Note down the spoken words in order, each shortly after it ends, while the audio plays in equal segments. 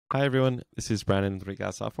Hi everyone, this is Brandon with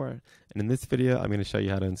Recast Software, and in this video I'm going to show you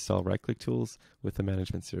how to install right-click tools with the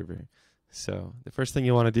management server. So the first thing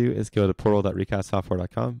you want to do is go to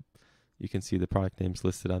portal.recastsoftware.com. You can see the product names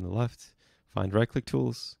listed on the left. Find right-click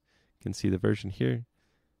tools. You can see the version here.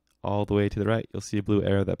 All the way to the right, you'll see a blue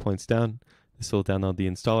arrow that points down. This will download the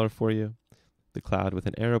installer for you. The cloud with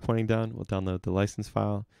an arrow pointing down will download the license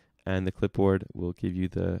file, and the clipboard will give you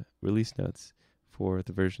the release notes for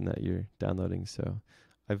the version that you're downloading. So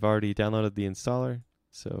I've already downloaded the installer,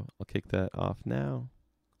 so I'll kick that off now.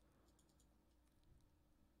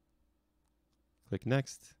 Click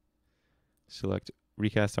Next. Select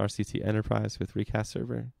Recast RCT Enterprise with Recast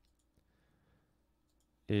Server.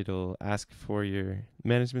 It'll ask for your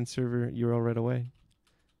management server URL right away.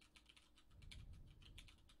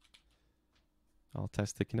 I'll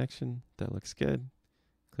test the connection. That looks good.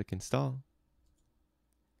 Click Install.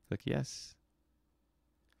 Click Yes.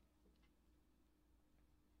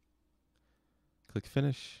 Click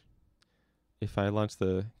Finish. If I launch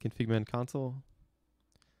the config console,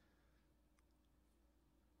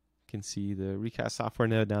 you can see the Recast software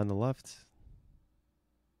node down the left.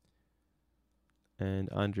 And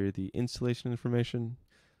under the installation information,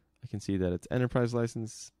 I can see that it's enterprise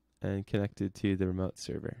license and connected to the remote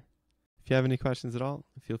server. If you have any questions at all,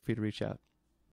 feel free to reach out.